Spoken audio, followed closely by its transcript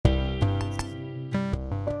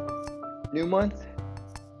New month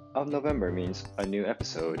of November means a new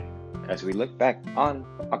episode as we look back on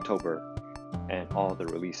October and all the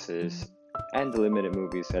releases and the limited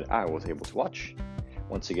movies that I was able to watch.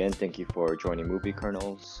 Once again, thank you for joining Movie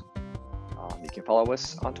Kernels. You can follow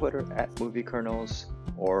us on Twitter at Movie Kernels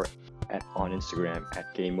or on Instagram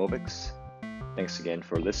at GameMovics. Thanks again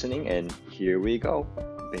for listening, and here we go.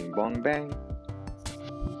 Bing bong bang.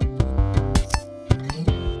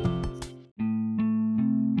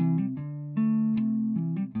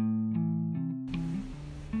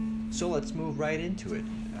 So let's move right into it.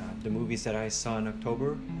 The movies that I saw in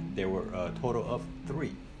October, there were a total of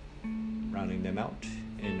 3. Rounding them out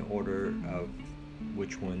in order of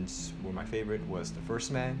which ones were my favorite was The First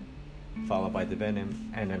Man, followed by The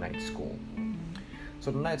Venom, and The Night School. So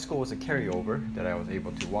The Night School was a carryover that I was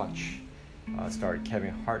able to watch. Starred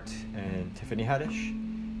Kevin Hart and Tiffany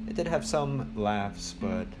Haddish. It did have some laughs,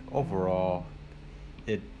 but overall,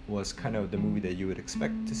 it was kind of the movie that you would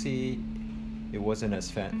expect to see. It wasn't as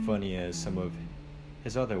funny as some of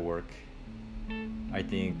his other work. I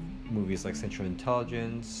think movies like Central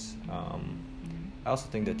Intelligence. I also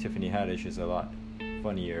think that Tiffany Haddish is a lot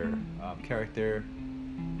funnier character.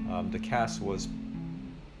 The cast was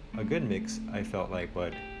a good mix, I felt like,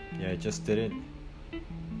 but yeah, it just didn't.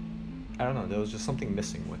 I don't know, there was just something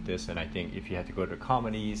missing with this, and I think if you had to go to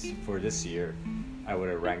comedies for this year, I would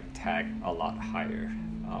have ranked Tag a lot higher.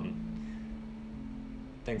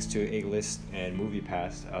 Thanks to A-List and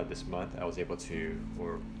MoviePass this month, I was able to,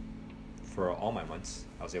 or for all my months,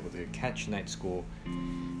 I was able to catch Night School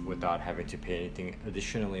without having to pay anything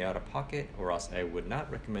additionally out of pocket, or else I would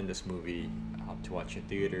not recommend this movie to watch in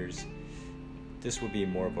theaters. This would be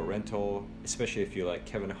more of a rental, especially if you like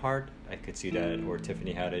Kevin Hart. I could see that, or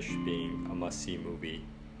Tiffany Haddish being a must-see movie.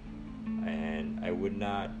 And I would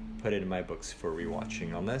not put it in my books for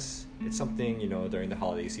rewatching unless it's something, during the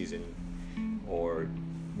holiday season or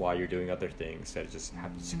while you're doing other things that just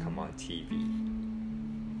happens to come on TV.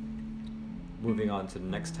 Moving on to the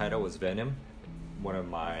next title was Venom. One of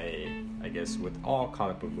my, I guess with all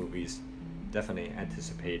comic book movies, definitely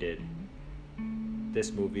anticipated.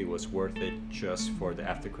 This movie was worth it just for the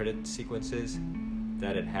after credit sequences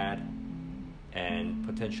that it had and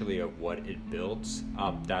potentially of what it builds.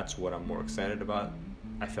 That's what I'm more excited about.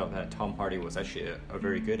 I felt that Tom Hardy was actually a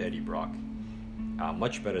very good Eddie Brock.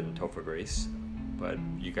 Much better than Topher Grace, but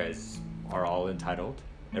you guys are all entitled.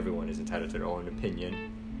 Everyone is entitled to their own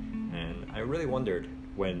opinion. And I really wondered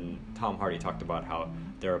when Tom Hardy talked about how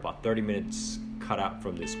there are about 30 minutes cut out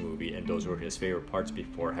from this movie, and those were his favorite parts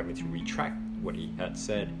before having to retract what he had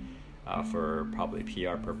said for probably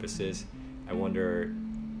PR purposes. I wonder,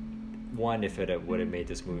 one, if it would have made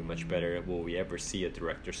this movie much better. Will we ever see a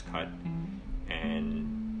director's cut?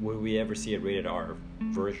 And will we ever see a rated R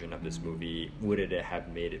version of this movie? Would it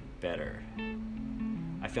have made it better?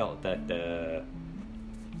 I felt that the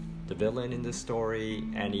villain in the story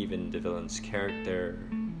and even the villain's character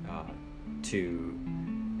to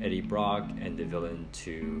Eddie Brock and the villain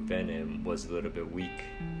to Venom was a little bit weak.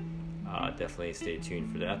 Definitely stay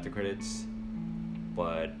tuned for the after credits.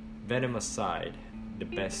 But Venom aside, the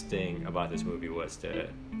best thing about this movie was the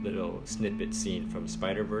little snippet scene from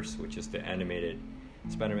Spider-Verse, which is the animated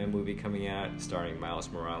Spider-Man movie coming out starring Miles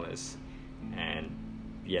Morales. And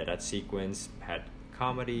yeah, that sequence had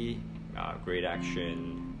comedy, great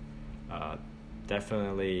action,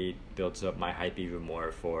 definitely builds up my hype even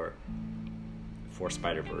more for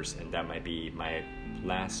Spider-Verse, and that might be my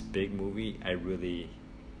last big movie I really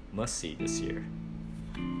must see this year.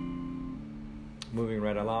 Moving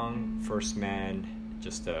right along, First Man,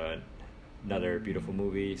 just another beautiful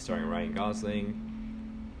movie starring Ryan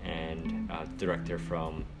Gosling and director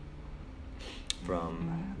from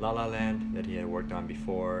La La Land that he had worked on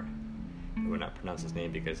before. I will not pronounce his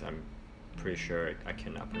name because I'm pretty sure I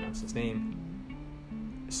cannot pronounce his name.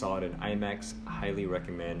 I saw it in IMAX. Highly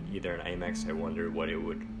recommend either in IMAX. I wonder what it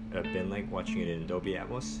would have been like watching it in Dolby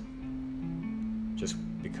Atmos, just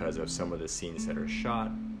because of some of the scenes that are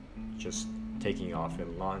shot, just taking off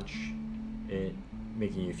in launch, it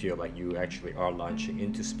making you feel like you actually are launching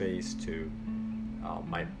into space to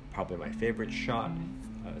probably my favorite shot.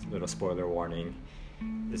 Little spoiler warning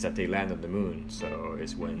is that they land on the moon, so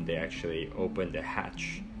it's when they actually open the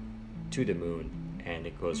hatch to the moon, and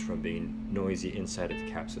it goes from being noisy inside of the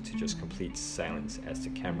capsule to just complete silence as the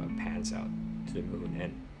camera pans out to the moon.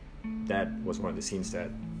 And that was one of the scenes that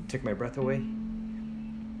took my breath away.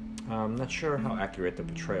 I'm not sure how accurate the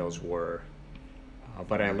portrayals were,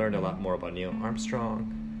 but I learned a lot more about Neil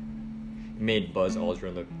Armstrong. It made Buzz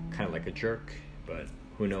Aldrin look kind of like a jerk, but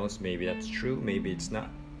who knows, maybe that's true, maybe it's not.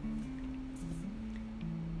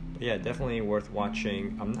 Yeah, definitely worth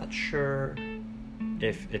watching. I'm not sure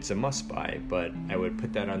if it's a must buy, but I would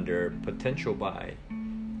put that under potential buy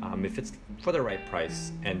if it's for the right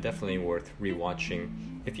price, and definitely worth rewatching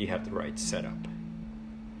if you have the right setup.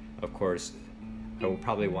 Of course, I will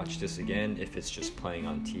probably watch this again if it's just playing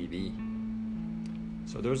on TV.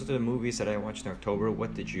 So those are the movies that I watched in October.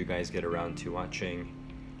 What did you guys get around to watching?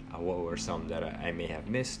 What were some that I may have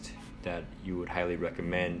missed that you would highly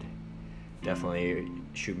recommend? Definitely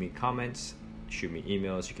shoot me comments, shoot me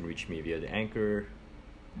emails. You can reach me via the Anchor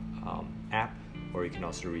app, or you can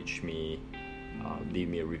also reach me, leave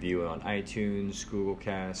me a review on iTunes, Google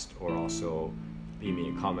Cast, or also leave me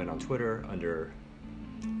a comment on Twitter under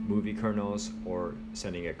Movie Kernels, or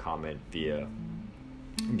sending a comment via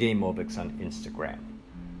GameMovix on Instagram.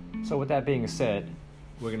 So with that being said,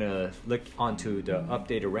 we're gonna look onto the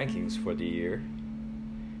updated rankings for the year,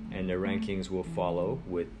 and the rankings will follow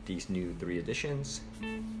with these new 3 additions.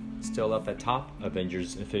 Still up at top,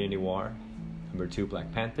 Avengers Infinity War. Number 2,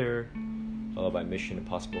 Black Panther, followed by Mission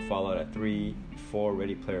Impossible Fallout at 3, 4,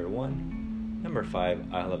 Ready Player One. Number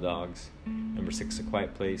 5, Isle of Dogs. Number 6, A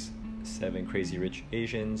Quiet Place. 7, Crazy Rich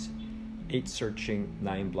Asians. 8, Searching.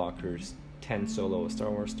 9, Blockers. 10, Solo, A Star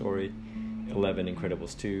Wars Story. 11,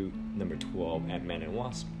 Incredibles 2. Number 12, Ant-Man and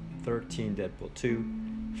Wasp. 13, Deadpool 2.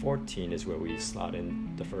 14 is where we slot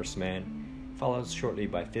in The First Man, followed shortly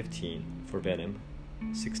by 15 for Venom,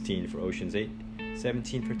 16 for Ocean's 8,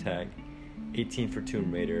 17 for Tag, 18 for Tomb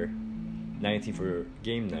Raider, 19 for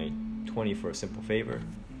Game Night, 20 for A Simple Favor,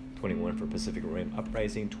 21 for Pacific Rim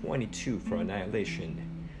Uprising, 22 for Annihilation,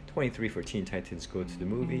 23 for Teen Titans Go to the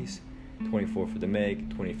Movies, 24 for The Meg,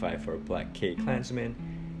 25 for Black Cat Klansman,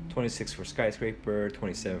 26 for Skyscraper,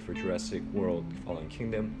 27 for Jurassic World Fallen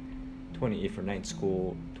Kingdom, 28 for Night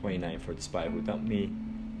School, 29 for The Spy Who Dumped Me,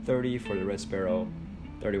 30 for The Red Sparrow,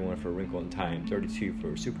 31 for Wrinkle in Time, 32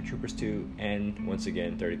 for Super Troopers 2, and once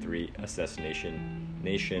again 33, Assassination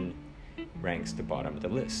Nation ranks the bottom of the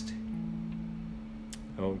list.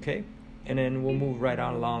 Okay, and then we'll move right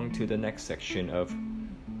on along to the next section of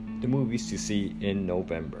the movies to see in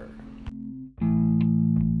November.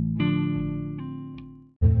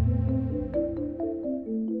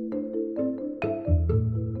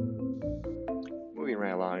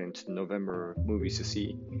 Into November movies to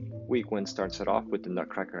see. Week 1 starts it off with The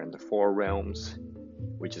Nutcracker and the Four Realms,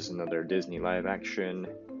 which is another Disney live action,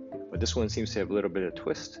 but this one seems to have a little bit of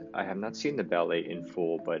twist. I have not seen the ballet in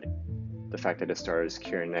full, but the fact that it stars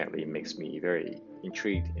Keira Knightley makes me very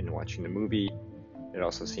intrigued in watching the movie. It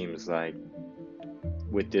also seems like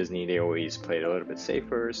with Disney they always play it a little bit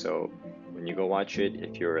safer, so when you go watch it,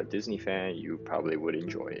 if you're a Disney fan, you probably would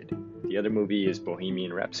enjoy it. The other movie is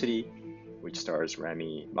Bohemian Rhapsody, which stars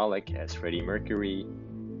Rami Malek as Freddie Mercury,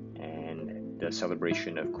 and The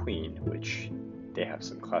Celebration of Queen, which they have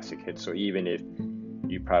some classic hits. So even if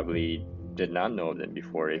you probably did not know them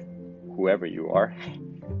before, if whoever you are,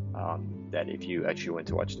 that if you actually went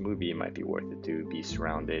to watch the movie, it might be worth it to be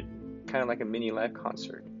surrounded, kind of like a mini live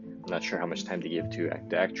concert. I'm not sure how much time to give to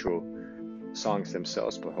the actual songs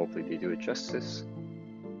themselves, but hopefully they do it justice.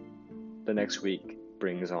 The next week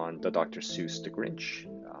brings on the Dr. Seuss The Grinch,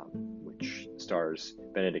 which stars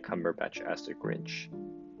Benedict Cumberbatch as the Grinch.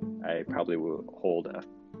 I probably will hold a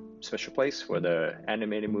special place for the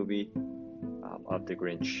animated movie of the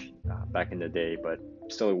Grinch back in the day, but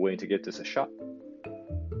still willing to give this a shot.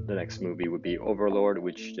 The next movie would be Overlord,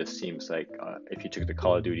 which just seems like if you took the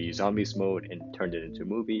Call of Duty Zombies mode and turned it into a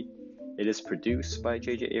movie. It is produced by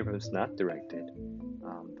J.J. Abrams, not directed,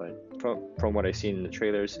 but from what I've seen in the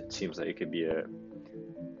trailers, it seems like it could be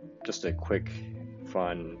just a quick,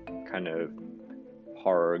 fun, kind of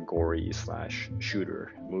horror, gory /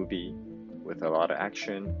 shooter movie with a lot of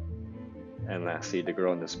action. And lastly, The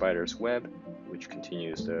Girl in the Spider's Web, which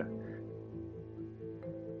continues the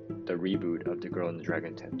reboot of The Girl in the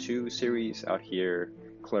Dragon Tattoo series. Out here,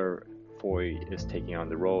 Claire Foy is taking on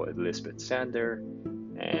the role of Elizabeth Sander,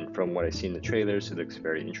 and from what I see in the trailers, it looks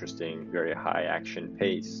very interesting, very high action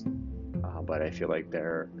pace, but I feel like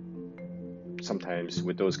sometimes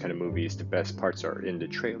with those kind of movies, the best parts are in the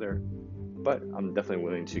trailer, but I'm definitely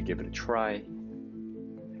willing to give it a try.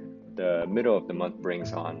 The middle of the month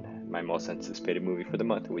brings on my most anticipated movie for the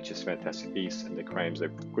month, which is Fantastic Beasts and the Crimes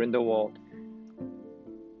of Grindelwald,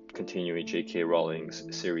 continuing J.K. Rowling's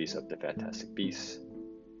series of the Fantastic Beasts.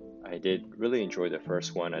 I did really enjoy the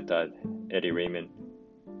first one. I thought Eddie Raymond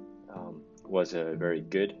was a very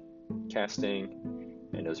good casting,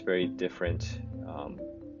 and it was very different.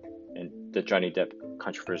 And the Johnny Depp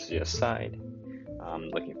controversy aside, I'm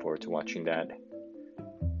looking forward to watching that.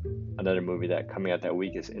 Another movie that coming out that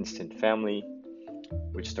week is Instant Family,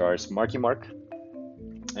 which stars Marky Mark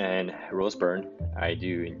And Rose Byrne, I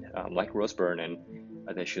do like Rose Byrne, and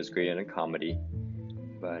I think she was great in a comedy.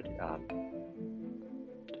 But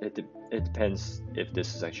it depends if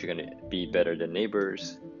this is actually going to be better than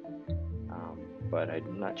Neighbors. But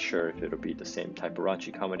I'm not sure if it'll be the same type of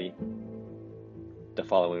raunchy comedy. The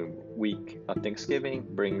following week of Thanksgiving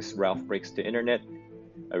brings Ralph Breaks the Internet.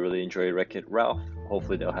 I really enjoy Wreck-It Ralph.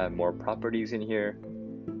 Hopefully they'll have more properties in here.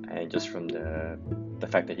 And just from the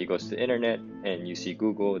fact that he goes to the internet and you see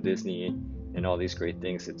Google, Disney, and all these great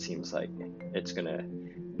things, it seems like it's gonna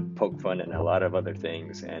poke fun at a lot of other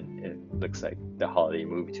things, and it looks like the holiday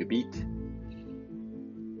movie to beat.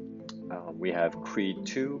 We have Creed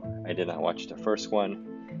 2. I did not watch the first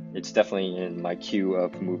one. It's definitely in my queue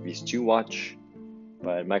of movies to watch.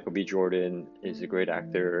 But Michael B. Jordan is a great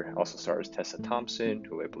actor. Also stars Tessa Thompson,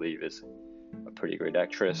 who I believe is a pretty great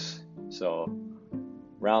actress. So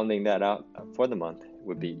rounding that out for the month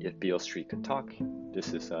would be If Beale Street Could Talk.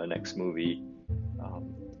 This is the next movie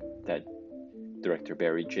that director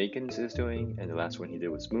Barry Jenkins is doing, and the last one he did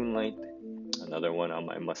was Moonlight, another one on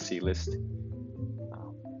my must-see list.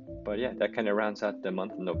 But yeah, that kind of rounds out the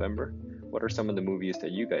month of November. What are some of the movies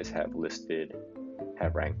that you guys have listed,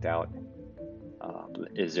 have ranked out?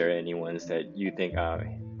 Is there any ones that you think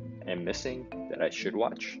I am missing that I should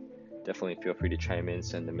watch? Definitely feel free to chime in,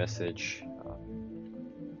 send a message.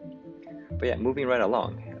 But yeah, moving right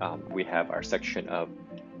along, we have our section of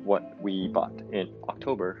what we bought in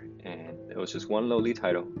October, and it was just one lowly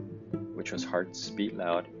title, which was Hearts Beat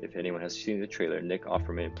Loud. If anyone has seen the trailer, Nick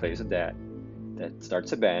Offerman plays a dad that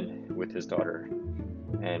starts a band with his daughter,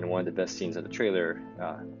 and one of the best scenes of the trailer,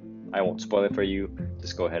 I won't spoil it for you,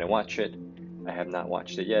 just go ahead and watch it. I have not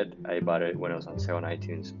watched it yet. I bought it when it was on sale on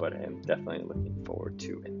iTunes, but I am definitely looking forward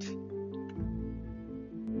to it.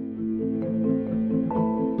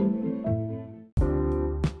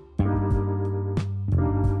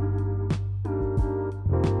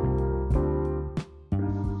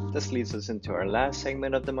 This leads us into our last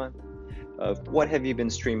segment of the month of what have you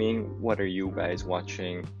been streaming, what are you guys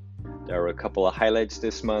watching. There were a couple of highlights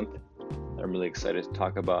this month that I'm really excited to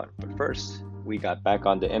talk about, but first we got back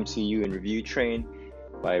on the MCU and review train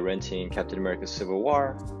by renting Captain America Civil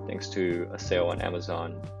War thanks to a sale on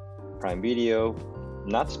Amazon Prime Video.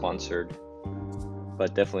 Not sponsored,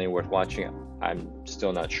 but definitely worth watching. I'm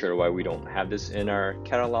still not sure why we don't have this in our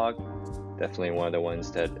catalog. Definitely one of the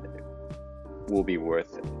ones that will be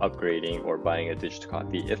worth upgrading or buying a digital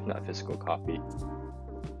copy, if not physical copy.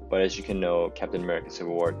 But as you can know, Captain America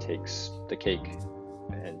Civil War takes the cake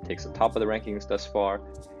and takes the top of the rankings thus far.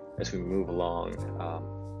 As we move along,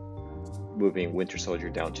 moving Winter Soldier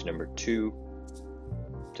down to number 2.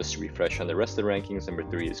 Just to refresh on the rest of the rankings, number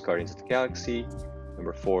 3 is Guardians of the Galaxy,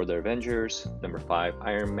 number 4 The Avengers, number 5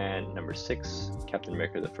 Iron Man, number 6 Captain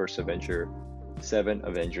America the First Avenger, 7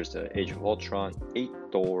 Avengers The Age of Ultron, 8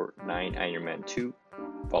 Thor, 9 Iron Man 2,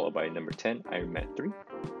 followed by number 10 Iron Man 3,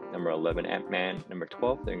 number 11 Ant-Man, number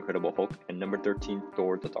 12 The Incredible Hulk, and number 13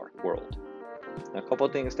 Thor The Dark World. Now, a couple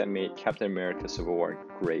of things that made Captain America Civil War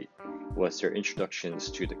great was their introductions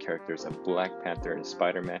to the characters of Black Panther and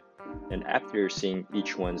Spider-Man, and after seeing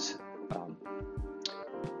each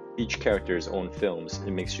character's own films,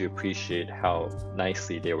 it makes you appreciate how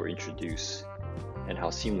nicely they were introduced and how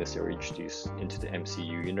seamless they were introduced into the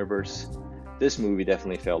MCU universe. This movie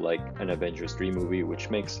definitely felt like an Avengers 3 movie, which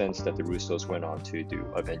makes sense that the Russos went on to do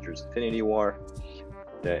Avengers Infinity War.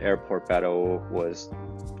 The airport battle was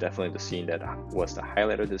definitely the scene that was the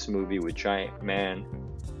highlight of this movie with Giant Man.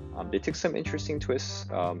 They took some interesting twists,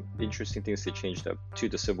 interesting things they changed up to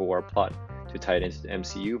the Civil War plot to tie it into the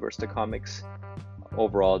MCU versus the comics.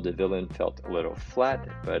 Overall, the villain felt a little flat,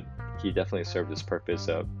 but he definitely served his purpose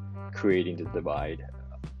of creating the divide,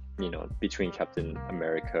 between Captain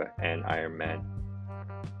America and Iron Man.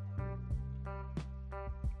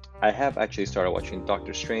 I have actually started watching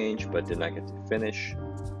Doctor Strange, but did not get to finish,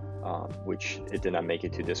 which it did not make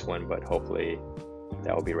it to this one, but hopefully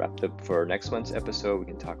that will be wrapped up for next month's episode. We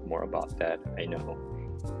can talk more about that. I know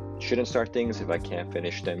shouldn't start things if I can't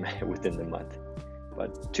finish them within the month.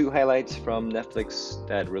 But 2 highlights from Netflix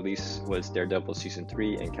that released was Daredevil Season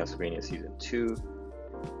 3 and Castlevania Season 2.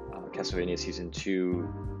 Castlevania Season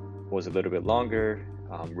 2 was a little bit longer.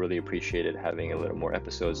 Really appreciated having a little more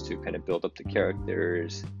episodes to kind of build up the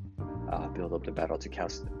characters, build up the battle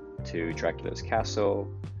to Dracula's castle,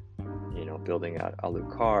 building out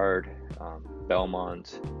Alucard,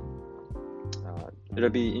 Belmont. It'll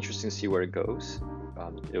be interesting to see where it goes.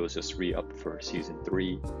 It was just re-up for Season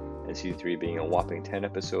 3, and Season 3 being a whopping 10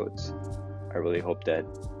 episodes. I really hope that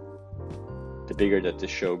the bigger that the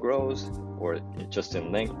show grows, or just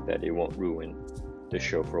in length, that it won't ruin the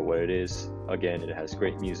show for what it is. Again, it has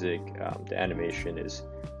great music. The animation is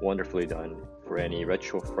wonderfully done. For any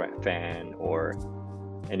retro fan or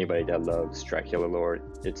anybody that loves Dracula lore,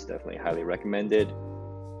 it's definitely highly recommended.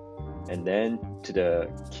 And then to the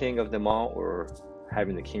king of them all, or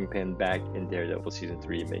having the Kingpin back in Daredevil season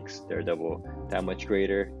 3 makes Daredevil that much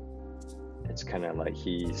greater. It's kind of like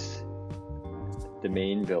he's the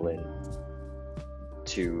main villain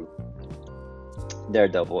to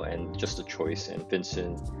Daredevil and just a choice. And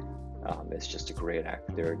Vincent is just a great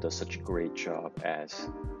actor, does such a great job as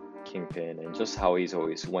Kingpin, and just how he's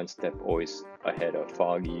always one step always ahead of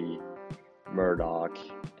Foggy, Murdock,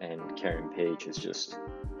 and Karen Page is just,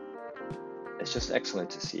 it's just excellent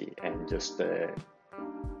to see. And just the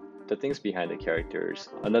things behind the characters.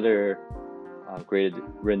 Another great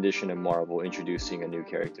rendition of Marvel introducing a new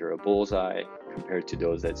character, a Bullseye, compared to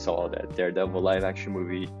those that saw that Daredevil live action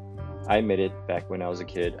movie. I admit it, back when I was a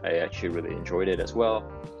kid, I actually really enjoyed it as well.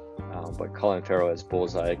 But Colin Farrell as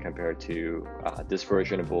Bullseye compared to this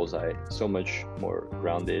version of Bullseye, so much more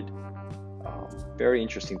grounded. Very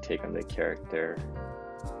interesting take on the character.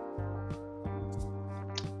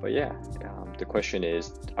 But yeah, the question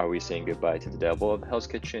is, are we saying goodbye to the Devil of Hell's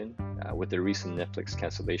Kitchen? With the recent Netflix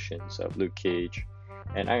cancellations of Luke Cage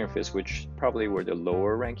and Iron Fist, which probably were the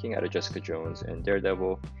lower ranking out of Jessica Jones and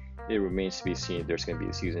Daredevil, it remains to be seen if there's going to be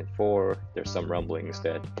a season 4. There's some rumblings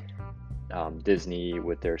that Disney,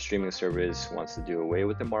 with their streaming service, wants to do away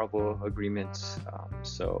with the Marvel agreements.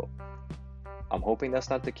 So I'm hoping that's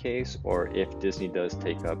not the case, or if Disney does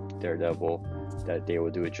take up Daredevil, that they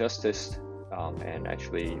will do it justice and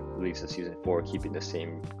actually release a season 4, keeping the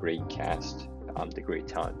same great cast, the great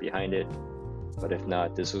talent behind it. But if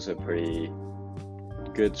not, this was a pretty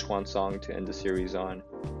good swan song to end the series on,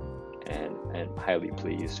 and highly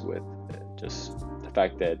pleased with just the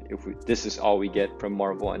fact that if this is all we get from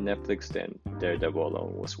Marvel on Netflix, then Daredevil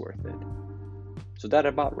alone was worth it. So that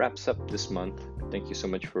about wraps up this month. Thank you so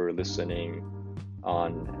much for listening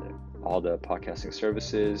on all the podcasting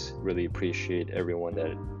services. Really appreciate everyone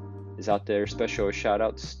that is out there. Special shout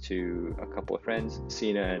outs to a couple of friends,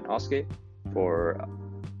 Sina and Oskar, for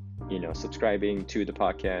subscribing to the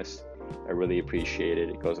podcast. I really appreciate it.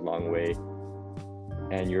 It goes a long way.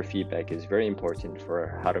 And your feedback is very important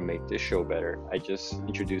for how to make this show better. I just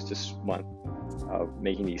introduced this month of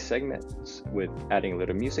making these segments with adding a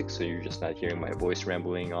little music, so you're just not hearing my voice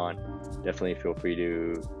rambling on. Definitely feel free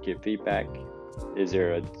to give feedback. Is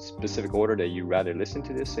there a specific order that you'd rather listen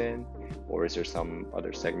to this in? Or is there some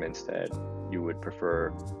other segments that you would prefer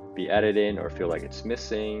be added in, or feel like it's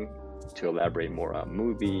missing, to elaborate more on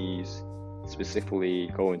movies,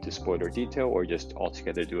 specifically go into spoiler detail, or just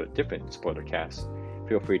altogether do a different spoiler cast?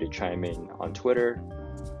 Feel free to chime in on Twitter,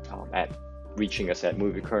 at reaching us at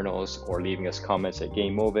Movie Kernels, or leaving us comments at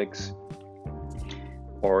GameMovix,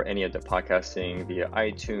 or any of the podcasting via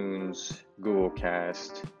iTunes, Google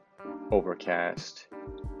Cast, Overcast,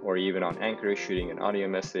 or even on Anchor, shooting an audio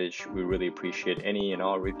message. We really appreciate any and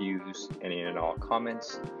all reviews, any and all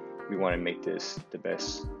comments. We want to make this the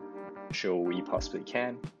best show we possibly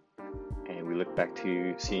can, and we look back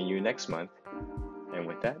to seeing you next month. And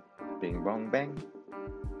with that, bing bong bang.